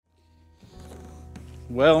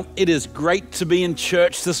Well, it is great to be in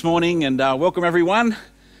church this morning, and welcome everyone.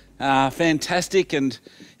 Fantastic. And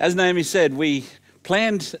as Naomi said, we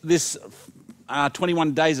planned this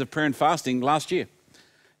 21 days of prayer and fasting last year.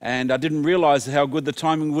 And I didn't realize how good the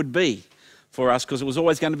timing would be for us, because it was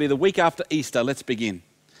always going to be the week after Easter. Let's begin.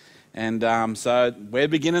 And so we're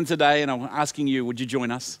beginning today, and I'm asking you, would you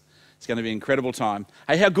join us? It's going to be an incredible time.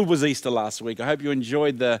 Hey, how good was Easter last week? I hope you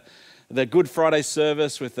enjoyed the Good Friday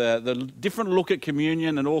service with the different look at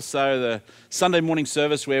communion, and also the Sunday morning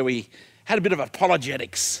service where we had a bit of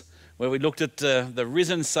apologetics, where we looked at the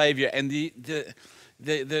risen Saviour and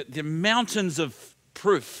the mountains of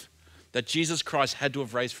proof that Jesus Christ had to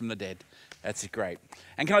have raised from the dead. That's great.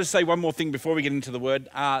 And can I just say one more thing before we get into the word?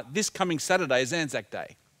 This coming Saturday is Anzac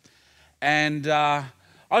Day. And I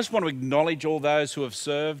just want to acknowledge all those who have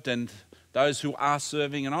served and those who are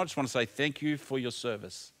serving, and I just want to say thank you for your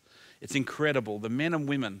service. It's incredible, the men and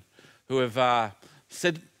women who have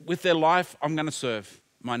said with their life, I'm going to serve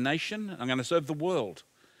my nation, I'm going to serve the world,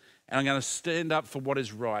 and I'm going to stand up for what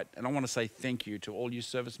is right. And I want to say thank you to all you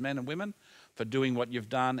servicemen and women for doing what you've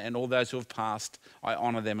done, and all those who have passed, I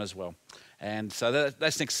honour them as well. And so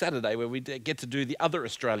that's next Saturday, where we get to do the other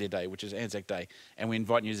Australia Day, which is Anzac Day, and we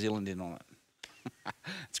invite New Zealand in on it.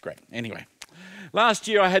 It's great. Anyway, last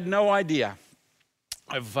year I had no idea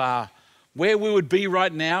of where we would be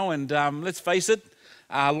right now, and let's face it,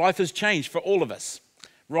 life has changed for all of us,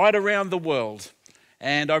 right around the world.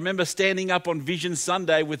 And I remember standing up on Vision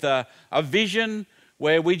Sunday with a vision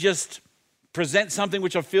where we just present something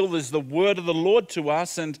which I feel is the word of the Lord to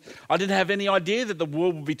us, and I didn't have any idea that the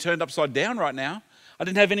world would be turned upside down right now. I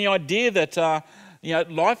didn't have any idea that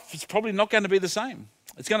life is probably not going to be the same.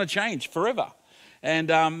 It's going to change forever. And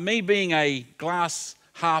me being a glass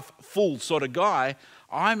half full sort of guy,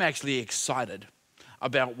 I'm actually excited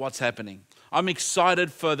about what's happening. I'm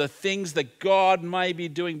excited for the things that God may be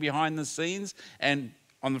doing behind the scenes and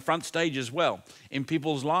on the front stage as well in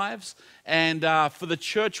people's lives. And for the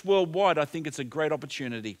church worldwide, I think it's a great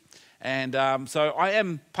opportunity. And so I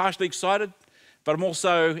am partially excited, but I'm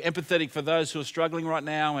also empathetic for those who are struggling right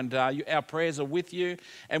now, and our prayers are with you.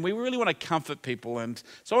 And we really want to comfort people. And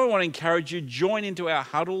so I want to encourage you, join into our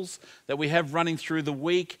huddles that we have running through the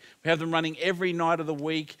week. We have them running every night of the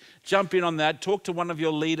week. Jump in on that. Talk to one of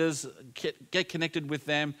your leaders. Get connected with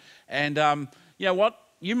them. And you know what?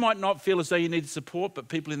 You might not feel as though you need support, but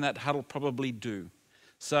people in that huddle probably do.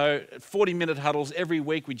 So 40-minute huddles every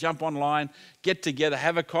week. We jump online, get together,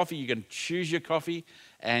 have a coffee. You can choose your coffee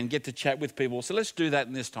and get to chat with people. So let's do that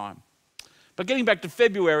in this time. But getting back to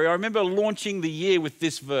February, I remember launching the year with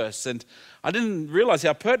this verse, and I didn't realize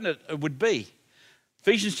how pertinent it would be.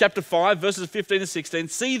 Ephesians chapter 5, verses 15 and 16.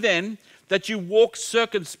 See then that you walk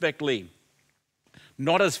circumspectly,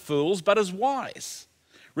 not as fools, but as wise,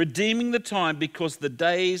 redeeming the time, because the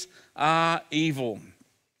days are evil.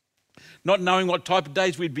 Not knowing what type of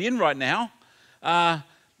days we'd be in right now,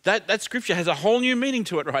 that scripture has a whole new meaning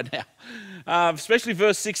to it right now. Especially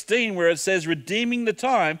verse 16, where it says, redeeming the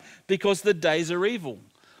time because the days are evil.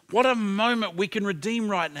 What a moment we can redeem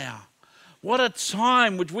right now. What a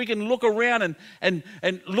time which we can look around and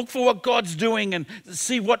look for what God's doing and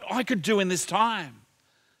see what I could do in this time.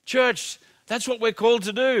 Church, that's what we're called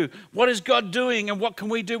to do. What is God doing, and what can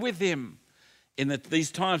we do with him in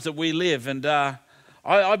these times that we live? And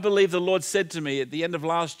I believe the Lord said to me at the end of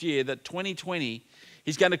last year that 2020,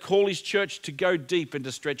 he's going to call his church to go deep and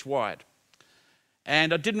to stretch wide.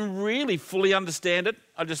 And I didn't really fully understand it.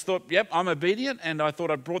 I just thought, yep, I'm obedient. And I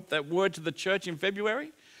thought I brought that word to the church in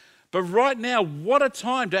February. But right now, what a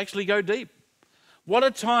time to actually go deep. What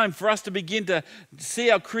a time for us to begin to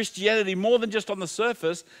see our Christianity more than just on the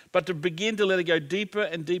surface, but to begin to let it go deeper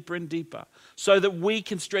and deeper and deeper so that we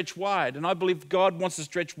can stretch wide. And I believe God wants to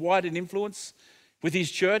stretch wide in influence with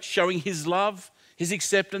his church, showing his love, his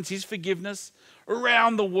acceptance, his forgiveness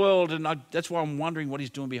around the world. And that's why I'm wondering what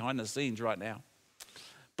he's doing behind the scenes right now.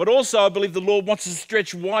 But also, I believe the Lord wants to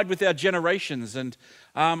stretch wide with our generations. And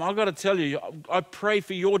I've got to tell you, I pray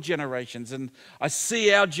for your generations, and I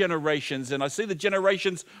see our generations, and I see the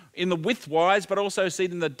generations in the width-wise, but also see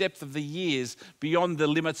it in the depth of the years beyond the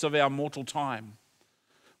limits of our mortal time.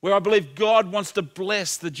 Where I believe God wants to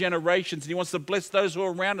bless the generations, and he wants to bless those who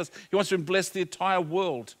are around us. He wants to bless the entire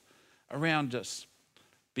world around us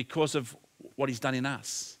because of what he's done in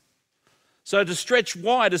us. So to stretch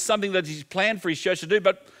wide is something that he's planned for his church to do,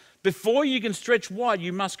 but before you can stretch wide,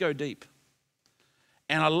 you must go deep.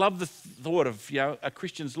 And I love the thought of a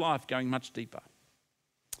Christian's life going much deeper.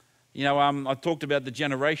 I talked about the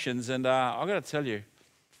generations, and I've got to tell you,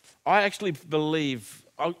 I actually believe,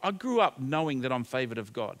 I grew up knowing that I'm favoured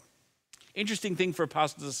of God. Interesting thing for a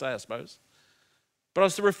pastor to say, I suppose. But I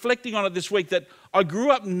was reflecting on it this week that I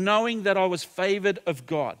grew up knowing that I was favored of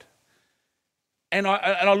God. And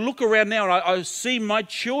I look around now and I see my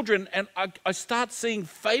children and I start seeing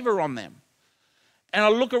favor on them. And I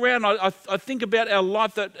look around, I think about our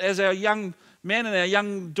life that as our young man and our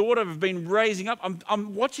young daughter have been raising up,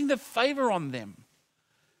 I'm watching the favor on them.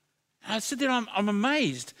 And I sit there and I'm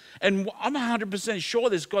amazed. And I'm 100% sure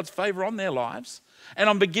there's God's favor on their lives. And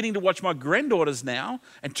I'm beginning to watch my granddaughters now,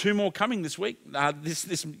 and 2 more coming this week,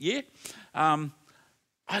 this year.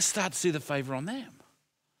 I start to see the favor on them.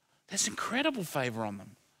 There's incredible favor on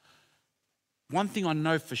them. One thing I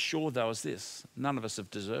know for sure, though, is this. None of us have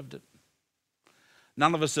deserved it.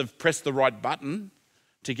 None of us have pressed the right button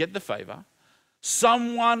to get the favor.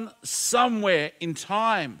 Someone, somewhere in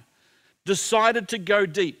time, decided to go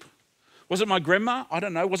deep. Was it my grandma? I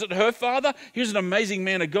don't know. Was it her father? He was an amazing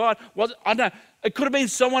man of God. I don't know. It could have been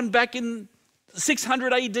someone back in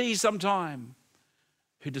 600 AD sometime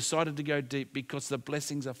who decided to go deep because the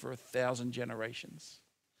blessings are for 1,000 generations.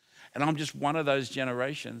 And I'm just one of those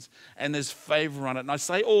generations, and there's favor on it. And I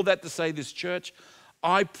say all that to say this, church,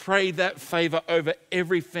 I pray that favor over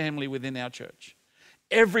every family within our church.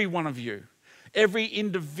 Every one of you, every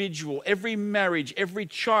individual, every marriage, every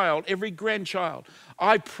child, every grandchild.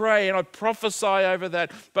 I pray and I prophesy over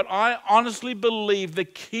that. But I honestly believe the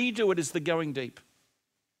key to it is the going deep.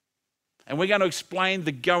 And we're going to explain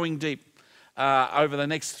the going deep over the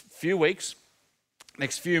next few weeks,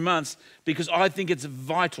 next few months, because I think it's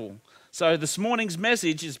vital. So this morning's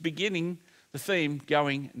message is beginning the theme,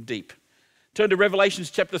 going deep. Turn to Revelation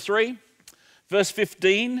chapter 3, verse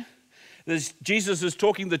 15. Jesus is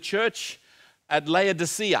talking to the church at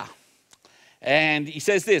Laodicea. And he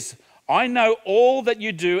says this, I know all that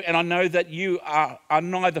you do, and I know that you are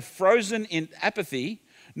neither frozen in apathy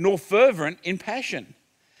nor fervent in passion.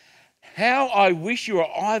 How I wish you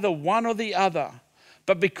were either one or the other.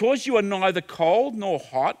 But because you are neither cold nor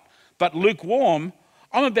hot, but lukewarm,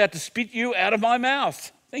 I'm about to spit you out of my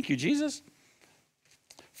mouth. Thank you, Jesus.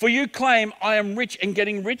 For you claim I am rich and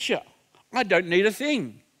getting richer. I don't need a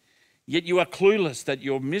thing. Yet you are clueless that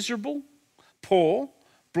you're miserable, poor,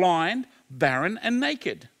 blind, barren, and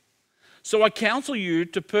naked. So I counsel you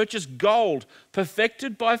to purchase gold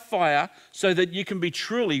perfected by fire so that you can be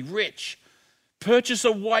truly rich. Purchase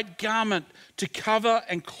a white garment to cover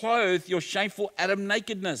and clothe your shameful Adam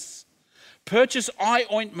nakedness. Purchase eye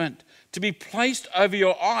ointment to be placed over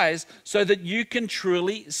your eyes so that you can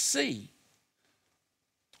truly see.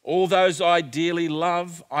 All those I dearly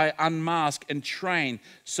love, I unmask and train.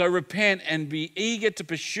 So repent and be eager to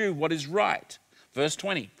pursue what is right. Verse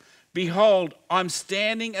 20. Behold, I'm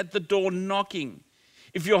standing at the door knocking.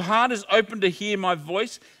 If your heart is open to hear my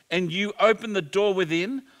voice and you open the door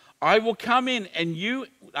within, I will come in and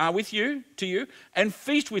to you and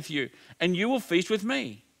feast with you, and you will feast with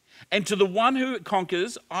me. And to the one who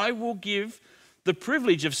conquers, I will give the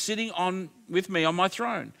privilege of sitting with me on my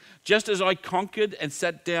throne, just as I conquered and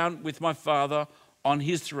sat down with my Father on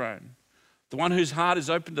his throne. The one whose heart is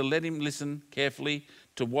open to let him listen carefully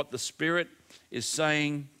to what the Spirit is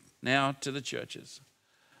saying now to the churches.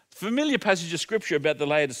 Familiar passage of scripture about the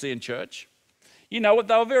Laodicean church. You know what?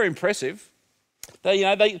 They were very impressive.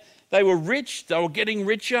 They were rich. They were getting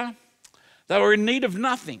richer. They were in need of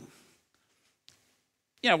nothing.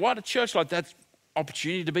 You know what? A church like that's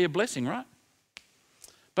opportunity to be a blessing, right?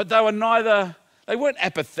 But they weren't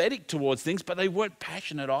apathetic towards things, but they weren't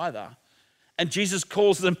passionate either. And Jesus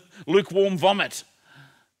calls them lukewarm vomit.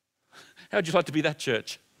 How would you like to be that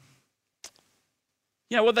church?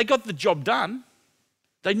 You know, well, they got the job done.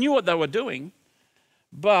 They knew what they were doing,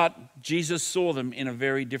 but Jesus saw them in a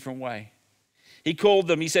very different way. He called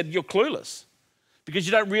them, he said, you're clueless because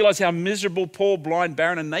you don't realize how miserable, poor, blind,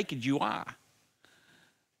 barren, and naked you are.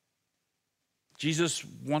 Jesus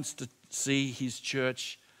wants to see his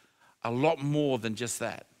church a lot more than just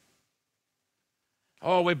that.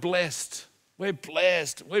 Oh, we're blessed. We're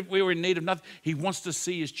blessed. We were in need of nothing. He wants to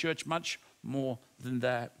see his church much more than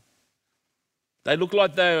that. They looked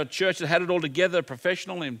like they were a church that had it all together,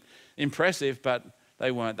 professional and impressive, but they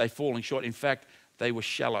weren't. They falling short. In fact, they were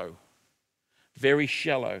shallow. Very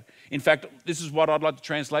shallow. In fact, this is what I'd like to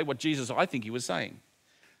translate what Jesus, I think he was saying.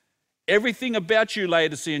 Everything about you,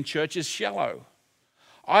 Laodicean church, is shallow.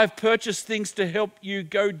 I've purchased things to help you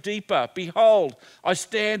go deeper. Behold, I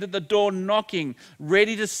stand at the door knocking,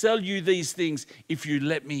 ready to sell you these things if you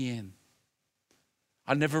let me in.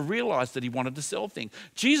 I never realized that he wanted to sell things.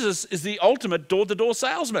 Jesus is the ultimate door-to-door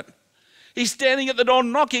salesman. He's standing at the door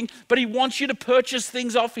knocking, but he wants you to purchase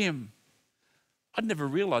things off him. I'd never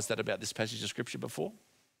realized that about this passage of scripture before.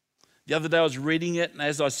 The other day I was reading it, and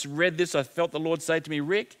as I read this, I felt the Lord say to me,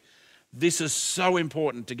 Rick, This is so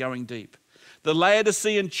important to going deep. The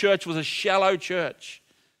Laodicean church was a shallow church.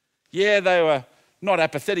 Yeah, they were not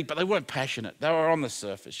apathetic, but they weren't passionate. They were on the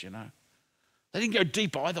surface, you know. They didn't go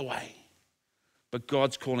deep either way. But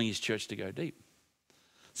God's calling his church to go deep.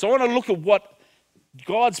 So I want to look at what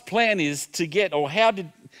God's plan is to get, or how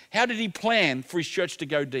did he plan for his church to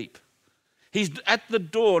go deep? He's at the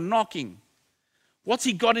door knocking. What's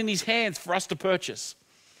he got in his hands for us to purchase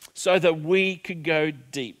so that we could go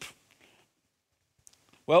deep?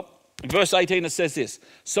 Well, in verse 18 it says this,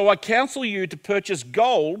 so I counsel you to purchase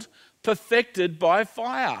gold perfected by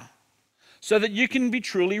fire, so that you can be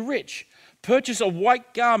truly rich. Purchase a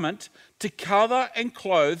white garment to cover and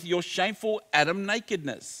clothe your shameful Adam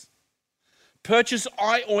nakedness. Purchase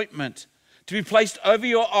eye ointment to be placed over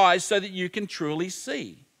your eyes so that you can truly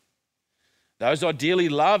see. Those I dearly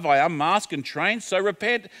love, I unmask and train, so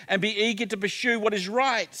repent and be eager to pursue what is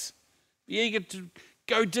right. Be eager to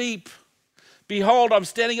go deep. Behold, I'm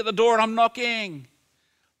standing at the door and I'm knocking.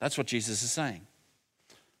 That's what Jesus is saying.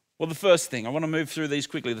 Well, the first thing, I want to move through these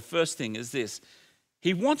quickly. The first thing is this.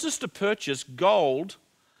 He wants us to purchase gold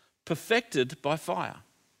perfected by fire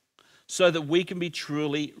so that we can be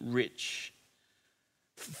truly rich.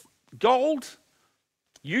 Gold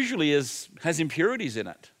usually has impurities in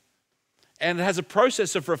it. And it has a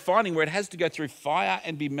process of refining where it has to go through fire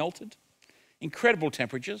and be melted. Incredible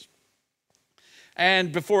temperatures.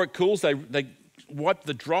 And before it cools, they wipe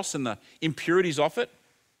the dross and the impurities off it.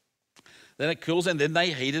 Then it cools and then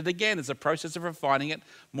they heat it again. It's a process of refining it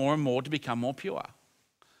more and more to become more pure.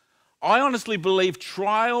 I honestly believe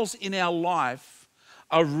trials in our life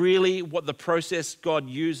are really what the process God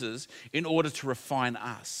uses in order to refine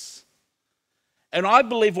us. And I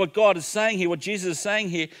believe what God is saying here, what Jesus is saying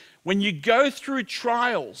here, when you go through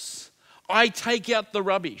trials, I take out the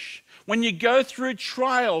rubbish. When you go through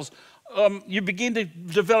trials, you begin to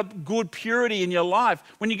develop good purity in your life.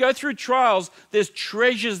 When you go through trials, there's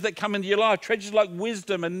treasures that come into your life, treasures like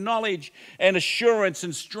wisdom and knowledge and assurance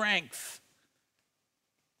and strength.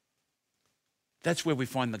 That's where we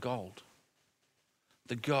find the gold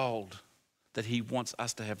that he wants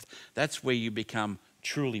us to have. That's where you become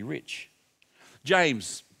truly rich.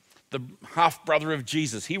 James, the half-brother of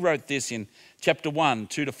Jesus, he wrote this in chapter 1,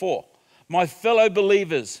 2-4. My fellow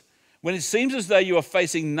believers, when it seems as though you are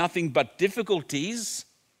facing nothing but difficulties,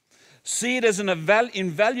 see it as an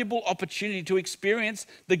invaluable opportunity to experience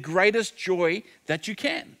the greatest joy that you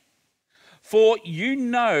can. For you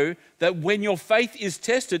know that when your faith is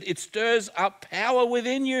tested, it stirs up power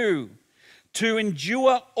within you to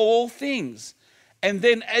endure all things. And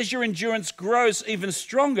then as your endurance grows even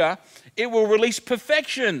stronger, it will release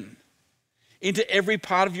perfection into every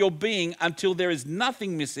part of your being until there is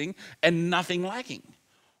nothing missing and nothing lacking.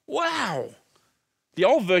 Wow. The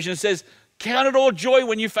old version says, count it all joy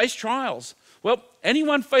when you face trials. Well,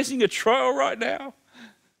 anyone facing a trial right now?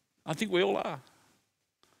 I think we all are.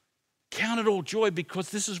 Count it all joy because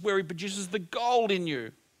this is where he produces the gold in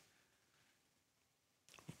you.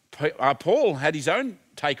 Paul had his own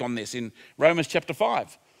take on this in Romans chapter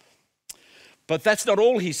 5. But that's not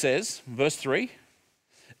all he says. Verse 3.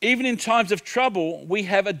 Even in times of trouble, we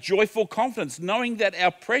have a joyful confidence, knowing that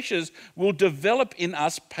our pressures will develop in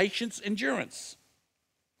us patience, endurance.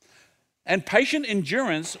 And patient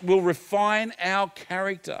endurance will refine our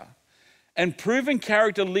character. And proven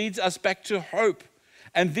character leads us back to hope.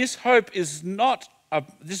 And this hope is not a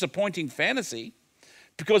disappointing fantasy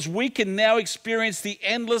because we can now experience the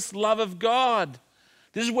endless love of God.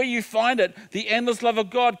 This is where you find it, the endless love of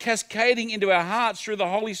God cascading into our hearts through the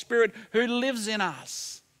Holy Spirit who lives in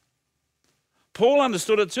us. Paul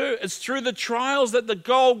understood it too. It's through the trials that the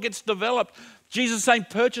gold gets developed. Jesus is saying,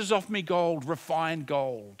 purchase off me gold, refined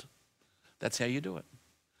gold. That's how you do it.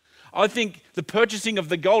 I think the purchasing of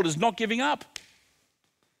the gold is not giving up.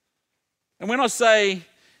 And when I say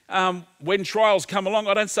when trials come along,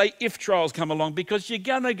 I don't say if trials come along because you're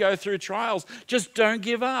going to go through trials. Just don't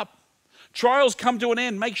give up. Trials come to an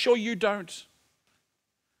end. Make sure you don't.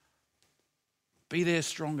 Be there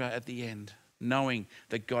stronger at the end, knowing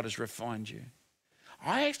that God has refined you.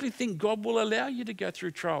 I actually think God will allow you to go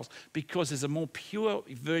through trials because there's a more pure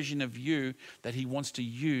version of you that he wants to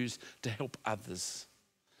use to help others.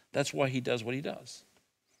 That's why he does what he does.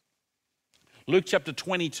 Luke chapter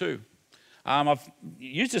 22. I've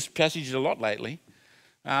used this passage a lot lately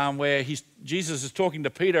where Jesus is talking to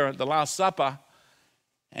Peter at the Last Supper.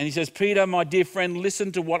 And he says, Peter, my dear friend,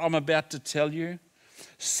 listen to what I'm about to tell you.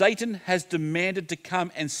 Satan has demanded to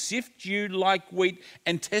come and sift you like wheat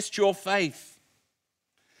and test your faith.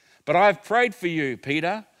 But I have prayed for you,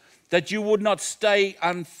 Peter, that you would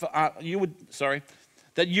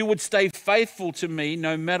that you would stay faithful to me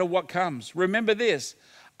no matter what comes. Remember this,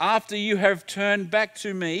 after you have turned back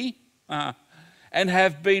to me and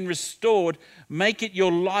have been restored, make it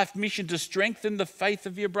your life mission to strengthen the faith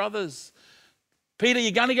of your brothers. Peter,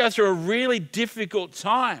 you're going to go through a really difficult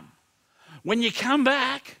time. When you come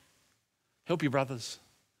back, help your brothers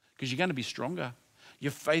because you're going to be stronger.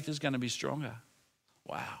 Your faith is going to be stronger.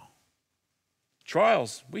 Wow.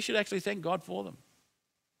 Trials, we should actually thank God for them.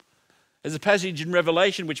 There's a passage in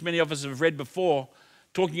Revelation, which many of us have read before,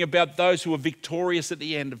 talking about those who were victorious at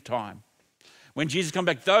the end of time. When Jesus came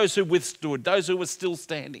back, those who withstood, those who were still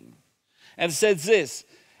standing. And it says this,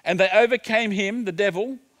 and they overcame him, the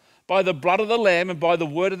devil, by the blood of the Lamb and by the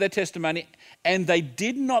word of their testimony, and they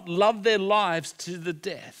did not love their lives to the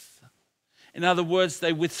death. In other words,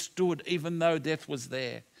 they withstood even though death was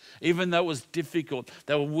there. Even though it was difficult,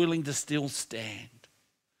 they were willing to still stand.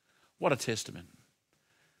 What a testament.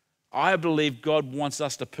 I believe God wants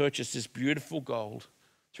us to purchase this beautiful gold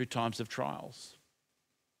through times of trials.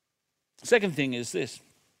 Second thing is this.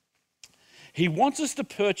 He wants us to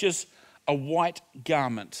purchase a white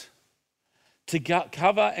garment to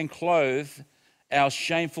cover and clothe our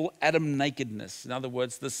shameful Adam nakedness. In other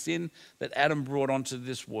words, the sin that Adam brought onto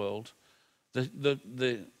this world,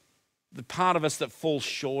 the part of us that falls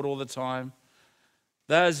short all the time.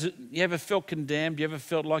 You ever felt condemned? You ever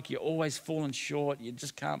felt like you're always falling short? You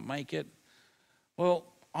just can't make it? Well,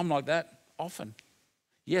 I'm like that often.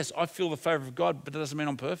 Yes, I feel the favor of God, but it doesn't mean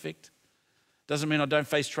I'm perfect. Doesn't mean I don't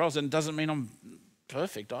face trials, and it doesn't mean I'm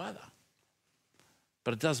perfect either.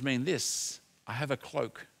 But it does mean this. I have a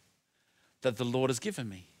cloak that the Lord has given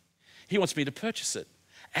me. He wants me to purchase it.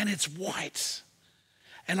 And it's white.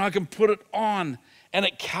 And I can put it on, and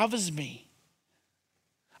it covers me.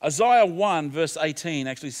 Isaiah 1 verse 18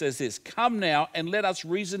 actually says this, come now and let us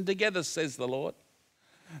reason together, says the Lord.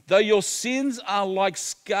 Though your sins are like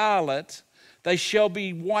scarlet, they shall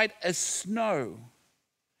be white as snow.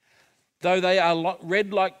 Though they are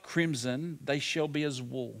red like crimson, they shall be as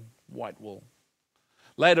wool, white wool.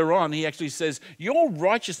 Later on, he actually says, your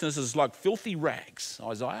righteousness is like filthy rags,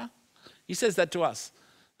 Isaiah. He says that to us,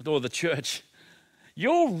 or the church.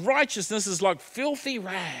 Your righteousness is like filthy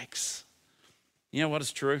rags. You know what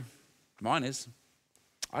is true? Mine is.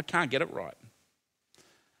 I can't get it right.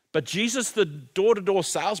 But Jesus, the door-to-door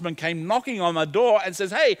salesman, came knocking on my door and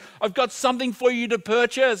says, hey, I've got something for you to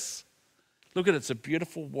purchase. Look at it. It's a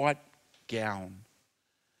beautiful white gown.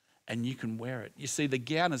 And you can wear it. You see, the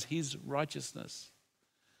gown is his righteousness.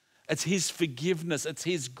 It's his forgiveness. It's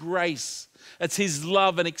his grace. It's his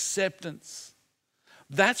love and acceptance.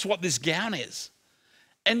 That's what this gown is.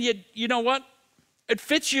 And yet, you know what? It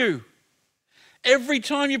fits you. Every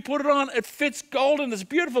time you put it on, it fits golden. It's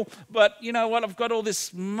beautiful. But you know what? I've got all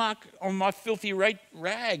this muck on my filthy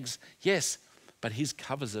rags. Yes, but his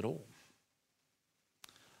covers it all.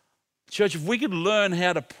 Church, if we could learn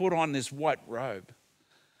how to put on this white robe,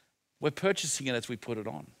 we're purchasing it as we put it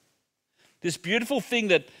on. This beautiful thing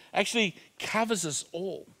that actually covers us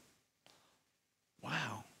all.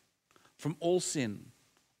 Wow. From all sin,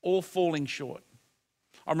 all falling short.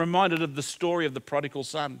 I'm reminded of the story of the prodigal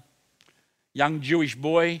son. Young Jewish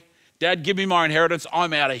boy, Dad, give me my inheritance,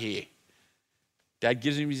 I'm out of here. Dad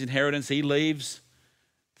gives him his inheritance, he leaves,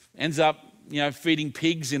 ends up, feeding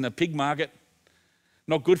pigs in a pig market.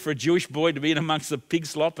 Not good for a Jewish boy to be in amongst the pig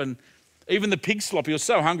slop, and even the pig slop, he was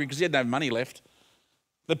so hungry because he had no money left.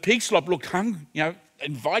 The pig slop looked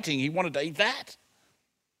inviting, he wanted to eat that.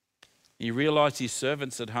 He realised his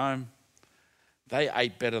servants at home, they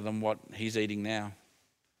ate better than what he's eating now.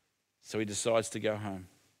 So he decides to go home.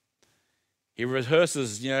 He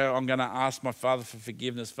rehearses, I'm going to ask my father for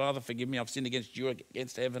forgiveness. Father, forgive me, I've sinned against you,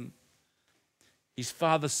 against heaven. His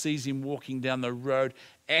father sees him walking down the road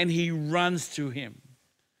and he runs to him.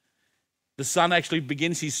 The son actually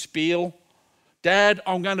begins his spiel. Dad,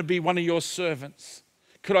 I'm going to be one of your servants.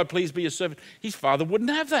 Could I please be your servant? His father wouldn't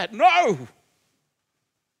have that. No!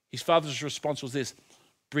 His father's response was this,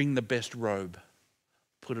 bring the best robe,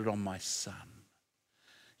 put it on my son.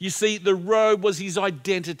 You see, the robe was his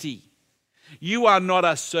identity. You are not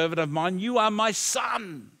a servant of mine, you are my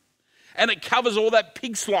son. And it covers all that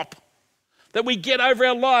pig slop that we get over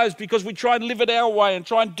our lives because we try and live it our way and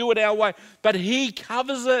try and do it our way. But he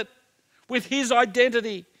covers it with his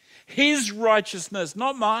identity, his righteousness,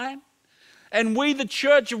 not mine. And we, the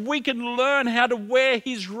church, if we can learn how to wear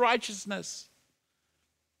his righteousness.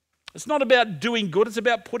 It's not about doing good, it's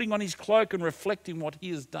about putting on his cloak and reflecting what he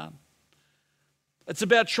has done. It's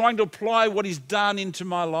about trying to apply what he's done into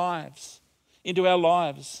my lives. Into our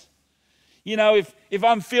lives. If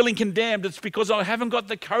I'm feeling condemned, it's because I haven't got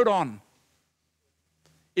the coat on.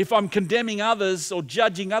 If I'm condemning others or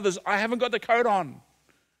judging others, I haven't got the coat on.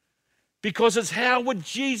 Because it's how would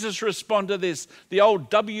Jesus respond to this? The old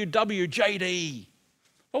WWJD.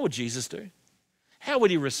 What would Jesus do? How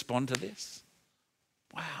would he respond to this?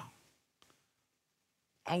 Wow.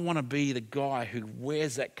 I want to be the guy who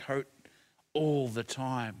wears that coat all the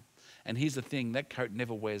time. And here's the thing, that coat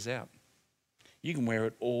never wears out. You can wear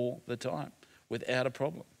it all the time without a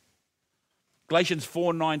problem. Galatians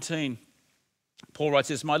 4:19, Paul writes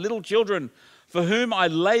this, "My little children, for whom I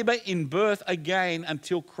labor in birth again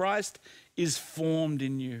until Christ is formed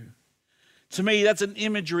in you." To me, that's an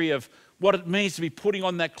imagery of what it means to be putting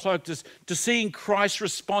on that cloak, to seeing Christ's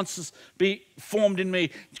responses be formed in me,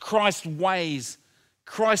 Christ's ways,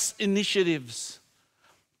 Christ's initiatives.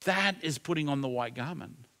 That is putting on the white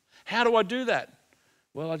garment. How do I do that?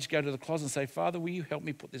 Well, I just go to the closet and say, "Father, will you help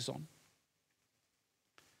me put this on?"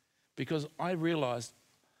 Because I realized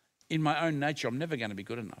in my own nature, I'm never going to be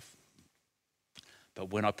good enough. But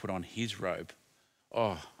when I put on his robe,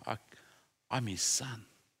 I'm his son.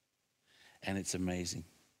 And it's amazing.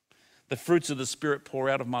 The fruits of the Spirit pour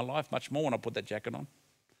out of my life much more when I put that jacket on.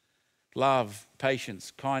 Love,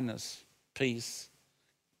 patience, kindness, peace,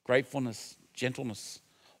 gratefulness, gentleness.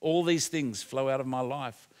 All these things flow out of my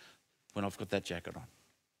life when I've got that jacket on.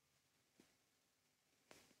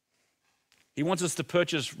 He wants us to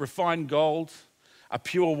purchase refined gold, a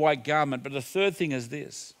pure white garment. But the third thing is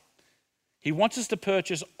this. He wants us to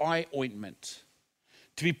purchase eye ointment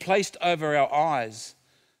to be placed over our eyes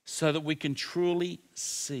so that we can truly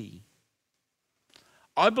see.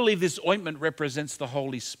 I believe this ointment represents the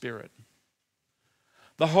Holy Spirit.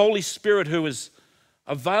 The Holy Spirit who is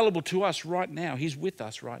available to us right now. He's with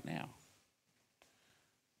us right now.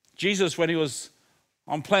 Jesus, when he was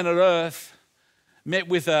on planet Earth, met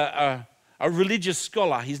with a religious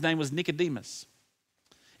scholar. His name was Nicodemus.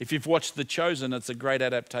 If you've watched The Chosen, it's a great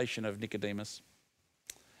adaptation of Nicodemus.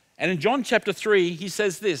 And in John chapter 3, he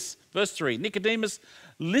says this, verse 3, "Nicodemus,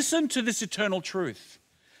 listen to this eternal truth.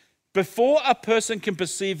 Before a person can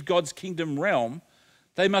perceive God's kingdom realm,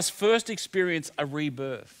 they must first experience a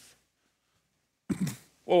rebirth."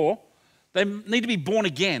 Or they need to be born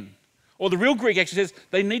again. Or the real Greek actually says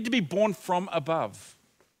they need to be born from above.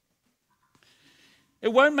 It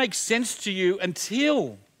won't make sense to you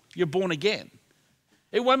until you're born again.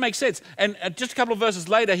 It won't make sense. And just a couple of verses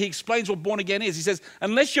later, he explains what born again is. He says,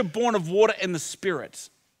 unless you're born of water and the Spirit,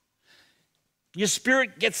 your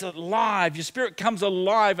spirit gets alive, your spirit comes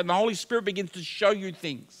alive, and the Holy Spirit begins to show you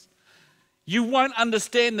things. You won't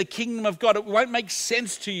understand the kingdom of God. It won't make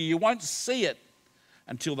sense to you. You won't see it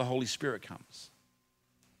until the Holy Spirit comes.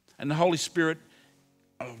 And the Holy Spirit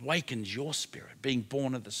awakens your spirit, being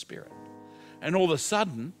born of the Spirit. And all of a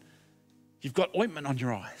sudden, you've got ointment on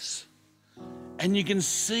your eyes. And you can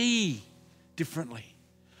see differently.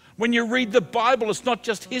 When you read the Bible, it's not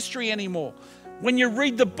just history anymore. When you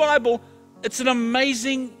read the Bible, it's an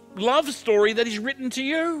amazing love story that is written to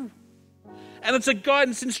you. And it's a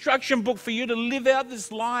guidance instruction book for you to live out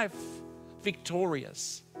this life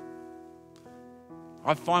victorious.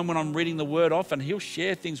 I find when I'm reading the Word often, he'll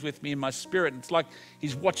share things with me in my spirit. It's like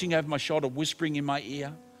he's watching over my shoulder, whispering in my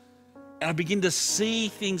ear. And I begin to see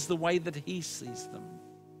things the way that he sees them.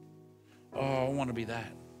 Oh, I want to be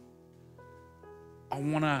that. I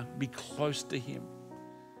want to be close to him.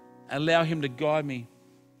 Allow him to guide me.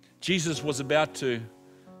 Jesus was about to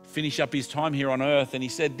finish up his time here on earth, and he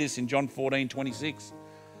said this in John 14:26.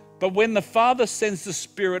 "But when the Father sends the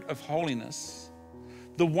Spirit of holiness,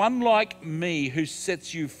 the one like me who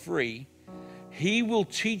sets you free, he will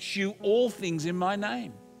teach you all things in my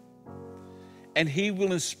name. And he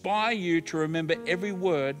will inspire you to remember every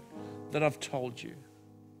word that I've told you."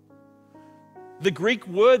 The Greek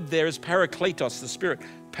word there is parakletos, the Spirit.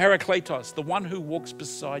 Parakletos, the one who walks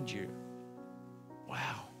beside you.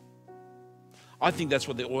 Wow. I think that's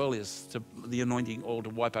what the oil is, the anointing oil to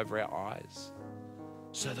wipe over our eyes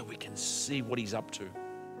so that we can see what he's up to.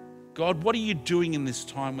 God, what are you doing in this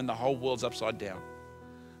time when the whole world's upside down?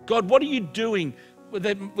 God, what are you doing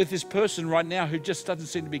with this person right now who just doesn't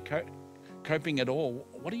seem to be coping at all?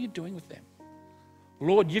 What are you doing with them?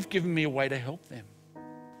 Lord, you've given me a way to help them.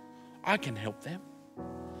 I can help them.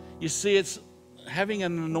 You see, it's having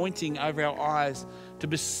an anointing over our eyes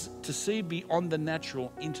to see beyond the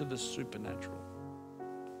natural into the supernatural.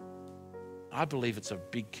 I believe it's a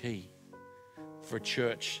big key for a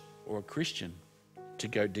church or a Christian to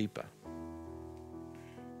go deeper.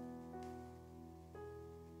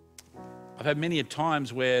 I've had many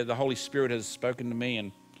times where the Holy Spirit has spoken to me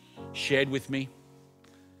and shared with me,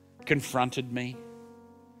 confronted me.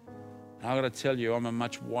 And I've got to tell you, I'm a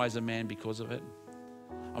much wiser man because of it.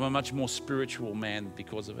 I'm a much more spiritual man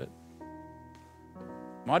because of it.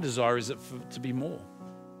 My desire is to be more.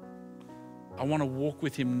 I want to walk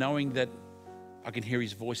with him knowing that I can hear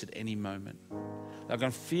his voice at any moment. I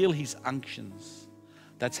can feel his unctions.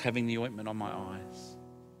 That's having the ointment on my eyes.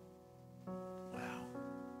 Wow.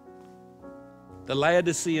 The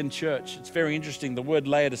Laodicean church, it's very interesting. The word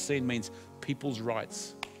Laodicean means people's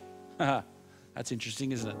rights. That's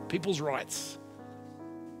interesting, isn't it? People's rights.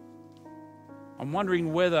 I'm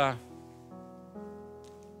wondering whether,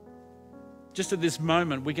 just at this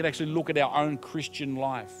moment, we could actually look at our own Christian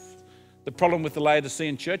life. The problem with the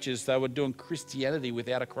Laodicean church is they were doing Christianity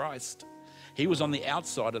without a Christ. He was on the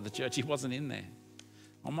outside of the church. He wasn't in there.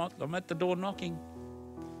 I'm at the door knocking.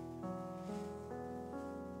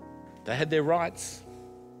 They had their rights.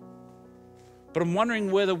 But I'm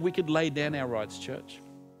wondering whether we could lay down our rights, church,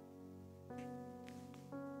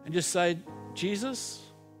 and just say, Jesus,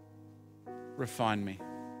 refine me.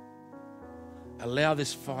 Allow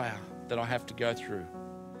this fire that I have to go through.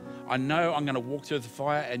 I know I'm going to walk through the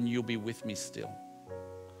fire and you'll be with me still.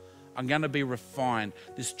 I'm going to be refined.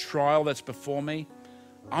 This trial that's before me,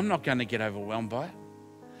 I'm not going to get overwhelmed by it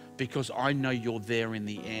because I know you're there in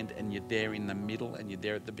the end and you're there in the middle and you're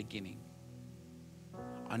there at the beginning.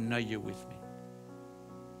 I know you're with me.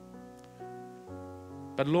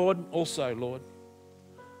 But Lord,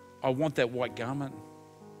 I want that white garment.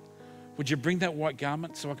 Would you bring that white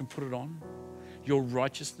garment so I can put it on? Your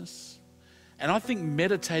righteousness. And I think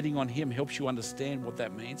meditating on him helps you understand what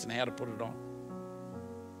that means and how to put it on.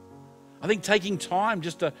 I think taking time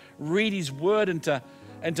just to read his word and to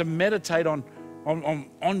meditate on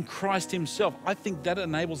Christ himself, I think that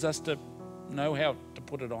enables us to know how to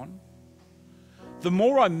put it on. The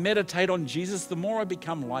more I meditate on Jesus, the more I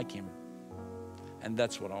become like him. And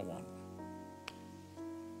that's what I want.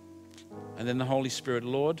 And then the Holy Spirit,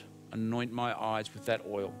 Lord, anoint my eyes with that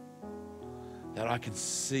oil, that I can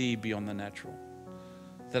see beyond the natural,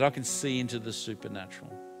 that I can see into the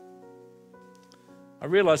supernatural. I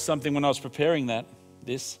realized something when I was preparing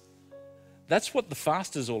this. That's what the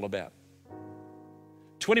fast is all about.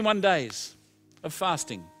 21 days of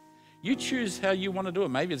fasting. You choose how you want to do it.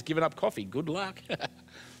 Maybe it's giving up coffee. Good luck.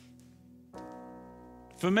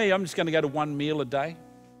 For me, I'm just going to go to one meal a day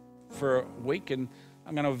for a week, and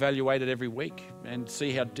I'm going to evaluate it every week and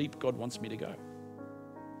see how deep God wants me to go.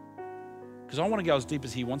 Because I want to go as deep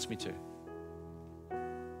as he wants me to.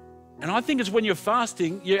 And I think it's when you're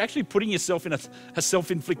fasting, you're actually putting yourself in a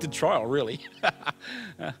self-inflicted trial, really.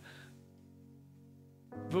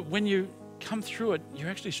 But when you come through it, you're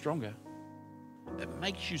actually stronger. It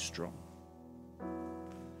makes you strong.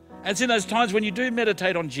 And it's in those times when you do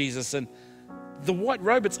meditate on Jesus and the white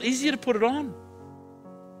robe, it's easier to put it on.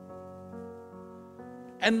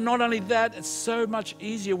 And not only that, it's so much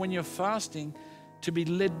easier when you're fasting to be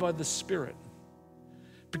led by the Spirit.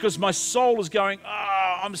 Because my soul is going,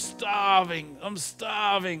 I'm starving. And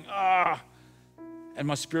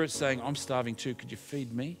my spirit's saying, I'm starving too. Could you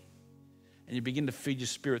feed me? And you begin to feed your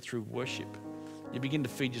spirit through worship. You begin to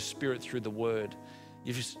feed your spirit through the word.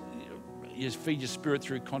 You feed your spirit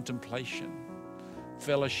through contemplation,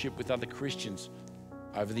 fellowship with other Christians,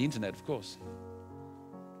 over the internet, of course.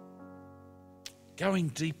 Going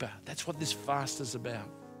deeper. That's what this fast is about.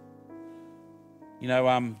 You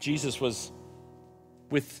know, Jesus was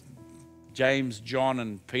with James, John,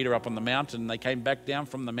 and Peter up on the mountain. They came back down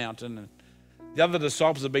from the mountain, and the other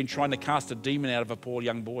disciples had been trying to cast a demon out of a poor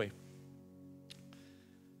young boy.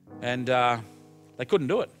 And they couldn't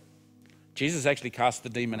do it. Jesus actually cast the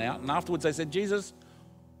demon out, and afterwards they said, Jesus,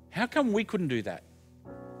 how come we couldn't do that?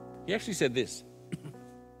 He actually said this,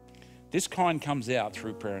 this kind comes out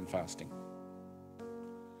through prayer and fasting.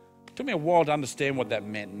 It took me a while to understand what that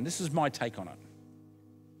meant, and this is my take on it.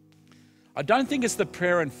 I don't think it's the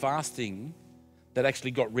prayer and fasting that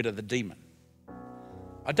actually got rid of the demon.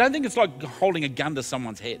 I don't think it's like holding a gun to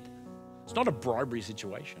someone's head. It's not a bribery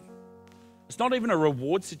situation. It's not even a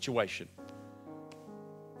reward situation.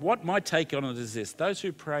 What my take on it is this: those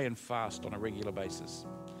who pray and fast on a regular basis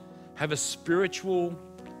have a spiritual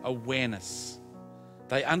awareness.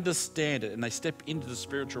 They understand it and they step into the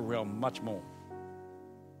spiritual realm much more.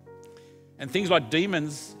 And things like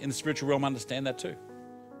demons in the spiritual realm understand that too.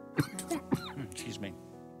 Excuse me.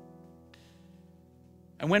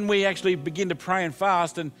 And when we actually begin to pray and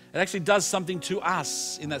fast, and it actually does something to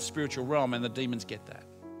us in that spiritual realm, and the demons get that.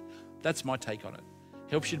 That's my take on it.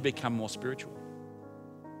 Helps you to become more spiritual.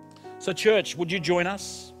 So church, would you join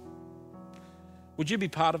us? Would you be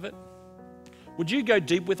part of it? Would you go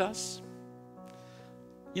deep with us?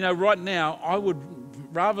 You know, right now, I would,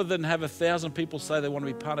 rather than have 1,000 people say they want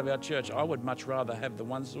to be part of our church, I would much rather have the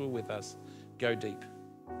ones who are with us go deep.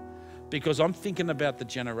 because I'm thinking about the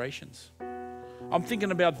generations. I'm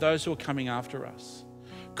thinking about those who are coming after us.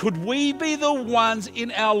 Could we be the ones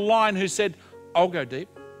in our line who said, I'll go deep?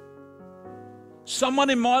 Someone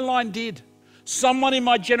in my line did. Someone in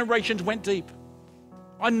my generations went deep.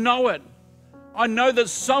 I know it. I know that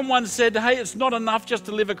someone said, hey, it's not enough just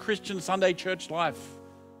to live a Christian Sunday church life.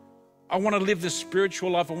 I want to live this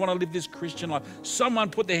spiritual life. I want to live this Christian life. Someone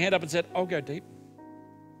put their hand up and said, I'll go deep.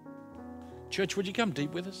 Church, would you come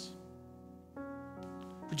deep with us?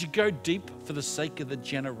 Would you go deep for the sake of the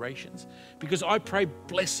generations? Because I pray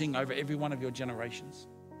blessing over every one of your generations.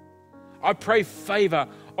 I pray favor.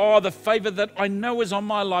 Oh, the favor that I know is on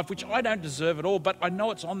my life, which I don't deserve at all, but I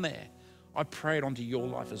know it's on there. I pray it onto your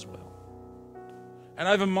life as well. And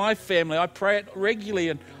over my family, I pray it regularly,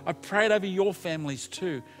 and I pray it over your families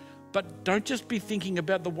too. But don't just be thinking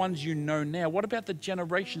about the ones you know now. What about the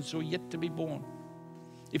generations who are yet to be born?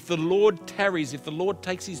 If the Lord tarries, if the Lord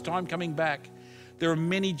takes his time coming back, there are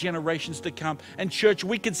many generations to come. And church,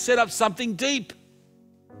 we could set up something deep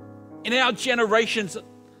in our generations.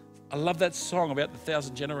 I love that song about the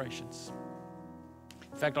 1,000 generations.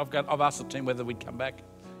 In fact, I've asked the team whether we'd come back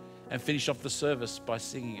and finish off the service by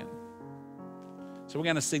singing it. So we're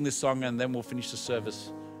going to sing this song and then we'll finish the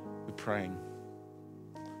service with praying.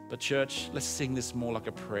 But church, let's sing this more like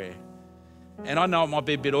a prayer. And I know it might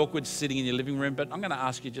be a bit awkward sitting in your living room, but I'm going to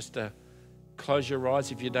ask you just to close your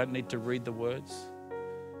eyes if you don't need to read the words.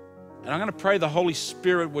 And I'm going to pray the Holy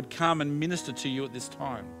Spirit would come and minister to you at this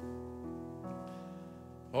time.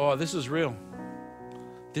 Oh, this is real.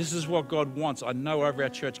 This is what God wants. I know over our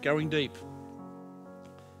church, going deep.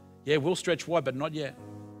 Yeah, we'll stretch wide, but not yet.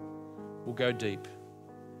 We'll go deep.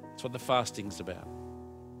 That's what the fasting's about.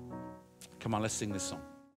 Come on, let's sing this song.